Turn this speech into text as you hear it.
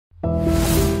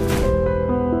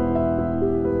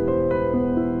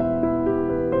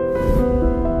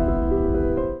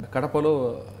కడపలో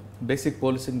basic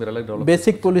policing మీరు ఎలా డెవలప్?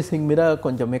 బేసిక్ పోలీసింగ్ మీద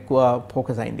కొంచెం ఎక్కువ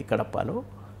ఫోకస్ అయింది కడపలో.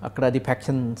 అక్కడ అది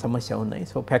ఫ్యాక్షన్ సమస్య ఉన్నాయి.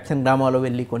 సో ఫ్యాక్షన్ గ్రామాల్లో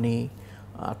వెళ్ళి కొన్ని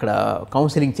అక్కడ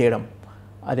కౌన్సిలింగ్ చేయడం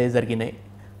అదే జరిగినాయి.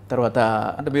 తర్వాత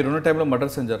అంటే మీరున్న టైంలో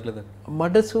మర్డర్స్ ఏం జరగలేదు?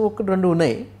 మర్డర్స్ ఒకటి రెండు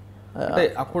ఉన్నాయి. అంటే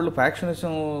అప్పుడు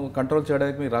ఫ్యాక్షనిజం కంట్రోల్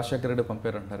చేయడానికి మీరు రాజశేఖర రెడ్డి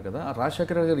పంపారంటారు కదా, ఆ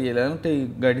రాజశేఖర రెడ్డి ఎలాంటి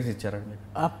గైడెన్స్ ఇచ్చారండి మీకు?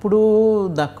 అప్పుడు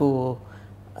నాకు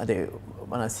అదే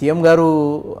మన సీఎం గారు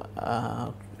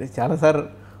చాలాసార్లు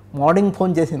మార్నింగ్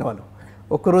ఫోన్ చేసిన వాళ్ళు.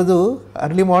 ఒక్కరోజు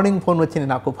అర్లీ మార్నింగ్ ఫోన్ వచ్చింది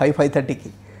నాకు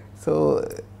 5:30కి. సో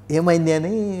ఏమైంది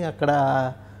అని అక్కడ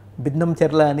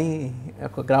బిన్నంచెర్ల అని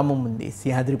ఒక గ్రామం ఉంది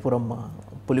సింహాద్రిపురం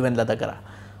పులివెందుల దగ్గర.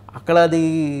 అక్కడ అది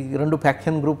 2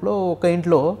 ఫ్యాక్షన్ గ్రూప్లో ఒక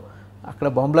ఇంట్లో అక్కడ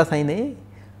బాంబ్లాస్ అయినాయి.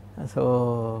 సో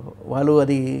వాళ్ళు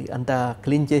అది అంతా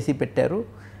క్లీన్ చేసి పెట్టారు.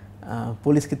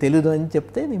 పోలీస్కి తెలియదు అని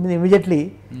చెప్తే ఇమీడియట్లీ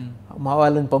మా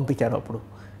వాళ్ళని పంపించారు. అప్పుడు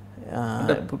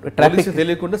ట్రాఫిక్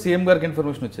తెలియకుండా సీఎం గారికి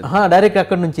ఇన్ఫర్మేషన్ వచ్చింది డైరెక్ట్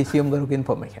అక్కడ నుంచి సీఎం గారికి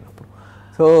ఇన్ఫర్మేషన్. అప్పుడు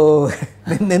సో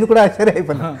నేను కూడా ఆశ్చర్య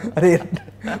అయిపోయినా, అరే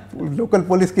లోకల్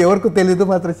పోలీస్కి ఎవరికి తెలీదు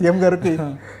మాత్రం సీఎం గారికి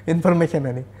ఇన్ఫర్మేషన్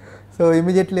అని. సో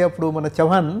ఇమీడియట్లీ అప్పుడు మన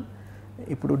చౌహాన్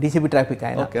ఇప్పుడు డీసీపీ ట్రాఫిక్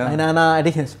ఆయన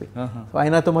అడిషనల్ ఎస్పీ. సో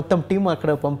ఆయనతో మొత్తం టీం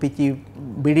అక్కడ పంపించి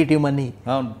బీడీ టీం అని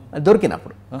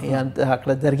దొరికినప్పుడు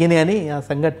అక్కడ జరిగినాయి అని ఆ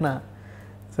సంఘటన.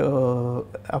 సో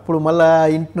అప్పుడు మళ్ళీ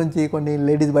ఇంటి నుంచి కొన్ని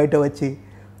లేడీస్ బయట వచ్చి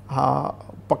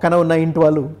పక్కన ఉన్న ఇంటి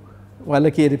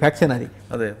వాళ్ళకి అది ఫ్యాక్షన్ అది.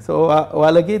 సో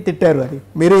వాళ్ళకి తిట్టారు, అది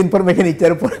మీరే ఇన్ఫర్మేషన్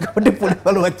ఇచ్చారు కాబట్టి పోలీస్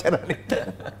వాళ్ళు వచ్చారు అని.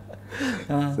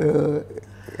 సో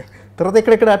తర్వాత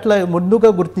ఇక్కడెక్కడ అట్లా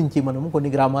ముందుగా గుర్తించి మనం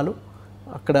కొన్ని గ్రామాలు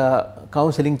అక్కడ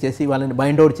కౌన్సిలింగ్ చేసి వాళ్ళని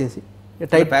బైండ్ అవుట్ చేసి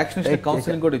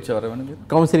కౌన్సిలింగ్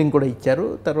కూడా ఇచ్చారు.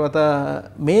 తర్వాత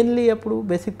మెయిన్లీ అప్పుడు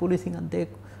బేసిక్ పోలీసింగ్ అంతే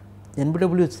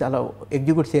ఎన్బిడబ్ల్యూ చాలా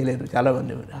ఎగ్జిక్యూట్ చేయలేదు చాలా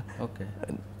మంది.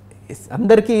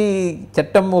 అందరికీ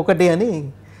చట్టం ఒకటి అని.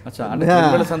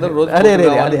 అదే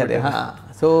అదే అదే.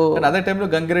 సో అదే టైంలో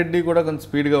గంగిరెడ్డి కూడా కొంచెం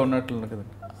స్పీడ్గా ఉన్నట్లు కదా,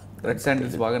 రెడ్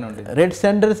శాండర్స్ బాగానే ఉండేది. రెడ్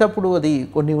శాండర్స్ అప్పుడు అది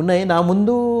కొన్ని ఉన్నాయి. నా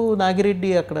ముందు నాగిరెడ్డి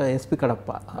అక్కడ ఎస్పీ కడప,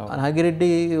 నాగిరెడ్డి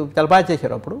చాలా బాగా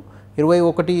చేశారు. అప్పుడు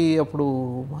 21 అప్పుడు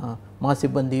మా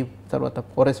సిబ్బంది తర్వాత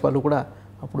ఫారెస్ట్ వాళ్ళు కూడా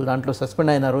అప్పుడు దాంట్లో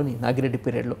సస్పెండ్ అయినారు అని నాగిరెడ్డి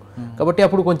పీరియడ్లో. కాబట్టి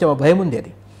అప్పుడు కొంచెం భయం ఉంది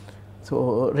అది. సో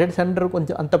రెడ్ శాండర్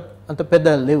కొంచెం అంత పెద్ద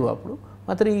లేవు అప్పుడు.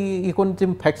 మాత్రం ఈ కొంచెం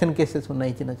ఫ్యాక్షన్ కేసెస్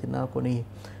ఉన్నాయి చిన్న చిన్న కొన్ని.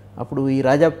 అప్పుడు ఈ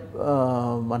రాజా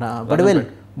మన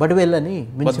బడ్వేల్ అని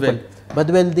మున్సిపల్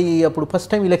బద్వేల్ది అప్పుడు ఫస్ట్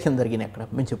టైం ఎలక్షన్ జరిగినాయి అక్కడ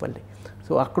మున్సిపాలిటీ.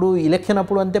 సో అక్కడ ఎలక్షన్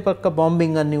అప్పుడు అంతే పక్క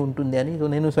బాంబింగ్ అన్నీ ఉంటుంది అని. సో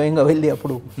నేను స్వయంగా వెళ్ళి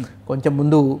అప్పుడు కొంచెం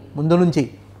ముందు నుంచి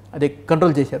అదే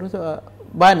కంట్రోల్ చేశారు. సో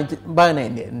బాగానే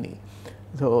అయింది అన్నీ.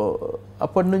 సో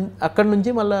అక్కడి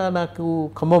నుంచి మళ్ళీ నాకు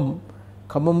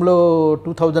ఖమ్మంలో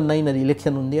 2009 అది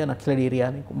ఎలక్షన్ ఉంది. ఆ నక్సలైట్ ఏరియా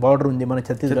అని బార్డర్ ఉంది మన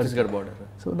ఛత్తీస్గఢ్ బార్డర్.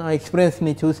 సో నా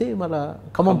ఎక్స్పీరియన్స్ని చూసి మళ్ళీ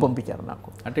ఖమ్మం పంపించారు నాకు.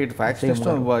 అంటే ఇటు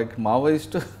ఫ్యాక్షన్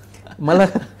మావోయిస్ట్ మళ్ళీ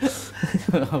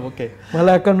ఓకే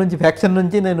మళ్ళీ అక్కడ నుంచి ఫ్యాక్షన్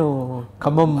నుంచి నేను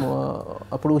ఖమ్మం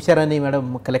అప్పుడు ఉషారాణి మేడం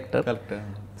కలెక్టర్.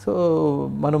 సో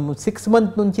మనం 6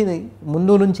 months నుంచి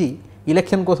ముందు నుంచి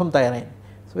ఎలక్షన్ కోసం తయారైంది.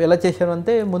 సో ఎలా చేశారు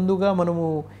అంటే ముందుగా మనము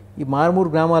ఈ మారుమూరు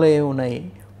గ్రామాలు ఏమి ఉన్నాయి,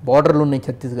 బార్డర్లు ఉన్నాయి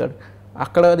ఛత్తీస్గఢ్,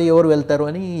 అక్కడ ఎవరు వెళ్తారు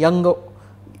అని యంగ్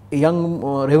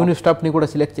రెవెన్యూ స్టాఫ్ని కూడా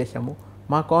సెలెక్ట్ చేశాము.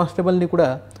 మా కానిస్టేబుల్ని కూడా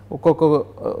ఒక్కొక్క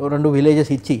 2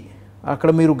 విలేజెస్ ఇచ్చి అక్కడ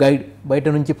మీరు గైడ్, బయట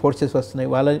నుంచి ఫోర్సెస్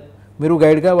వస్తున్నాయి మీరు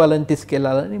గైడ్గా వాళ్ళని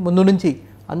తీసుకెళ్ళాలని ముందు నుంచి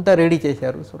అంతా రెడీ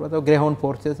చేశారు. తర్వాత గ్రేహౌండ్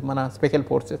ఫోర్సెస్, మన స్పెషల్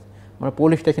ఫోర్సెస్, మన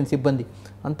పోలీస్ స్టేషన్ సిబ్బంది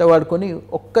అంతా వాడుకొని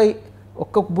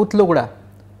ఒక్క బూత్లో కూడా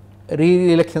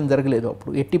రీఎలక్షన్ జరగలేదు.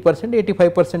 అప్పుడు 80%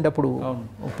 85% అప్పుడు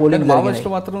పోలింగ్.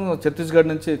 మాత్రం ఛత్తీస్గఢ్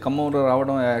నుంచి ఖమ్మంలో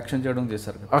రావడం, యాక్షన్ చేయడం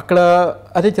చేశారు అక్కడ.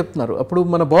 అదే చెప్తున్నారు, అప్పుడు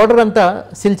మన బార్డర్ అంతా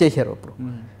సీల్ చేశారు అప్పుడు.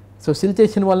 సో సీల్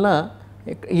చేసిన వలన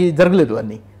ఇది జరగలేదు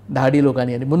అన్నీ దాడిలో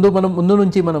కానీ అని. ముందు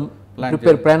నుంచి మనం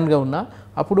ప్లాన్గా ఉన్నా.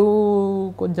 అప్పుడు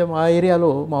కొంచెం ఆ ఏరియాలో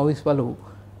మావోయిస్ట్ వాళ్ళు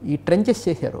ఈ ట్రెంచెస్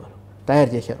చేశారు,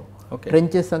 తయారు చేశారు.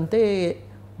 ట్రెంచెస్ అంటే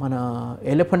మన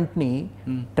ఎలిఫెంట్ని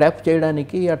ట్రాప్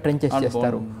చేయడానికి ఆ ట్రెంచెస్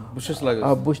చేస్తారు.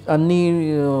 అన్నీ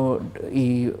ఈ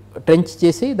ట్రెంచ్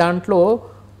చేసి దాంట్లో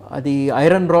అది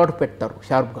ఐరన్ రాడ్ పెడతారు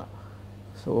షార్ప్గా.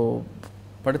 సో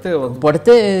పడితే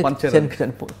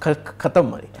ఖతం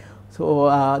అది. సో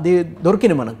అది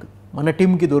దొరికింది మన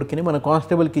టీంకి దొరికింది, మన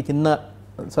కానిస్టేబుల్కి చిన్న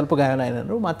స్వల్ప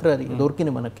గాయాలైనారు మాత్రం అది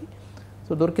దొరికింది మనకి.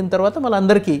 సో దొరికిన తర్వాత మళ్ళీ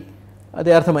అందరికీ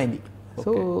అది అర్థమైంది.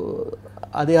 సో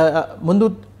అది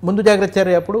ముందు జాగ్రత్త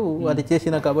చర్య అప్పుడు అది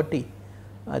చేసిన కాబట్టి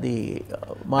అది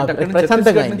మా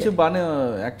ప్రశాంతంగా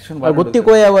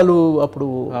గుర్తికోయే వాళ్ళు అప్పుడు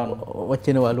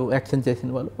వచ్చిన వాళ్ళు యాక్షన్ చేసిన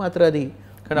వాళ్ళు మాత్రం అది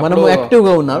మనము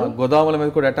యాక్టివ్గా ఉన్నారు, గోదాముల మీద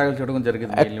కూడా అటాకులు చేయడం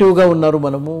జరిగింది. యాక్టివ్గా ఉన్నారు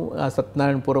మనము. ఆ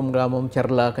సత్యనారాయణపురం గ్రామం,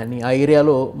 చర్ల కానీ ఆ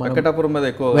ఏరియాలో వెంకటాపురం మీద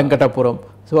ఎక్కువ, వెంకటాపురం.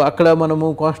 సో అక్కడ మనము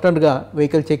కాన్స్టెంట్గా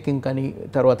వెహికల్ చెక్కింగ్ కానీ,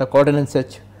 తర్వాత కోఆర్డినెన్స్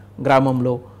సెర్చ్,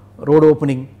 గ్రామంలో రోడ్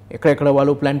ఓపెనింగ్, ఎక్కడెక్కడ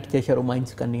వాళ్ళు ప్లాంట్ చేశారు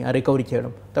మైన్స్ కానీ ఆ రికవరీ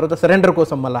చేయడం, తర్వాత సరెండర్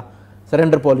కోసం మళ్ళీ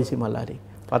సరెండర్ పాలసీ, మళ్ళీ అది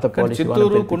పాత పాలసీ.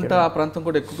 చిత్తూరు, కుంట ఆ ప్రాంతం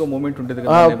కూడా ఎక్కువగా మూవ్మెంట్ ఉంటుంది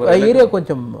ఆ ఏరియా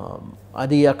కొంచెం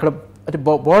అది అక్కడ అది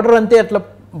బార్డర్ అంతే, అట్లా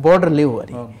బార్డర్ లేవు,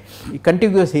 అది ఈ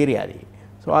కంటిగ్యూస్ ఏరియా అది.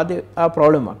 సో అది ఆ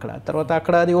ప్రాబ్లం అక్కడ. తర్వాత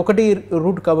అక్కడ అది ఒకటి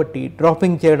రూట్ కాబట్టి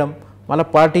డ్రాపింగ్ చేయడం, మళ్ళీ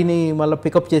పార్టీని మళ్ళీ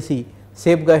పికప్ చేసి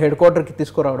సేఫ్గా హెడ్ క్వార్టర్కి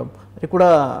తీసుకురావడం, అది కూడా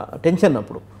టెన్షన్.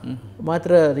 అప్పుడు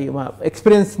మాత్రం అది మా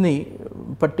ఎక్స్పీరియన్స్ని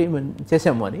బట్టి మేము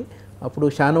చేసాము అది. అప్పుడు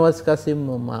షానవాజ్ కాసిం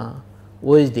మా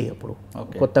ఓఎస్డి అప్పుడు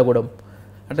కొత్తగూడెం.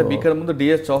 అంటే మీ ఇక్కడ ముందు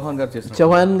డిఎస్ చౌహాన్ గారు చేశారు.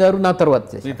 చౌహాన్ గారు నా తర్వాత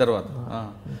చేశారు. మీ తర్వాత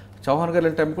చౌహాన్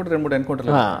గారు టైం కూడా 2-3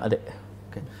 ఎన్కౌంటర్లు. అదే.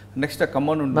 నెక్స్ట్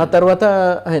ఖమ్మం నుండి నా తర్వాత,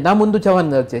 నా ముందు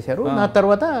చౌహాన్ గారు చేశారు, నా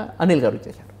తర్వాత అనిల్ గారు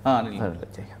చేశారు.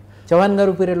 చౌహాన్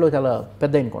గారు పీరియడ్లో చాలా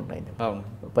పెద్ద ఎన్కౌంటర్ అయింది,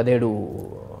 17.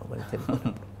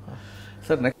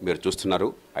 సార్ మీరు చూస్తున్నారు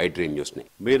iDream న్యూస్ని.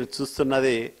 మీరు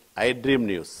చూస్తున్నది iDream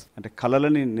న్యూస్. అంటే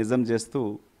కళలని నిజం చేస్తూ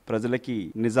ప్రజలకి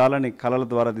నిజాలని కళల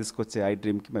ద్వారా తీసుకొచ్చే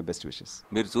iDreamకి మై బెస్ట్ విషెస్.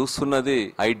 మీరు చూస్తున్నది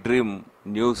iDream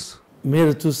న్యూస్.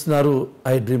 మీరు చూస్తున్నారు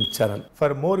iDream channel.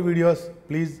 For more videos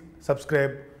please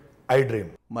subscribe iDream.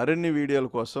 మరిన్ని వీడియోల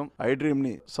కోసం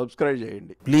iDreamని సబ్స్క్రైబ్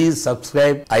చేయండి. Please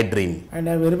subscribe iDream. And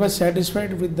I am very much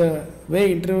satisfied with the way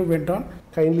interview went on.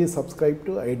 Kindly subscribe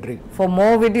to iDream. For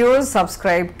more videos,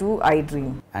 subscribe to iDream.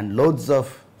 And loads of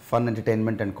fun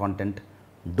entertainment and content.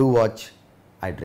 Do watch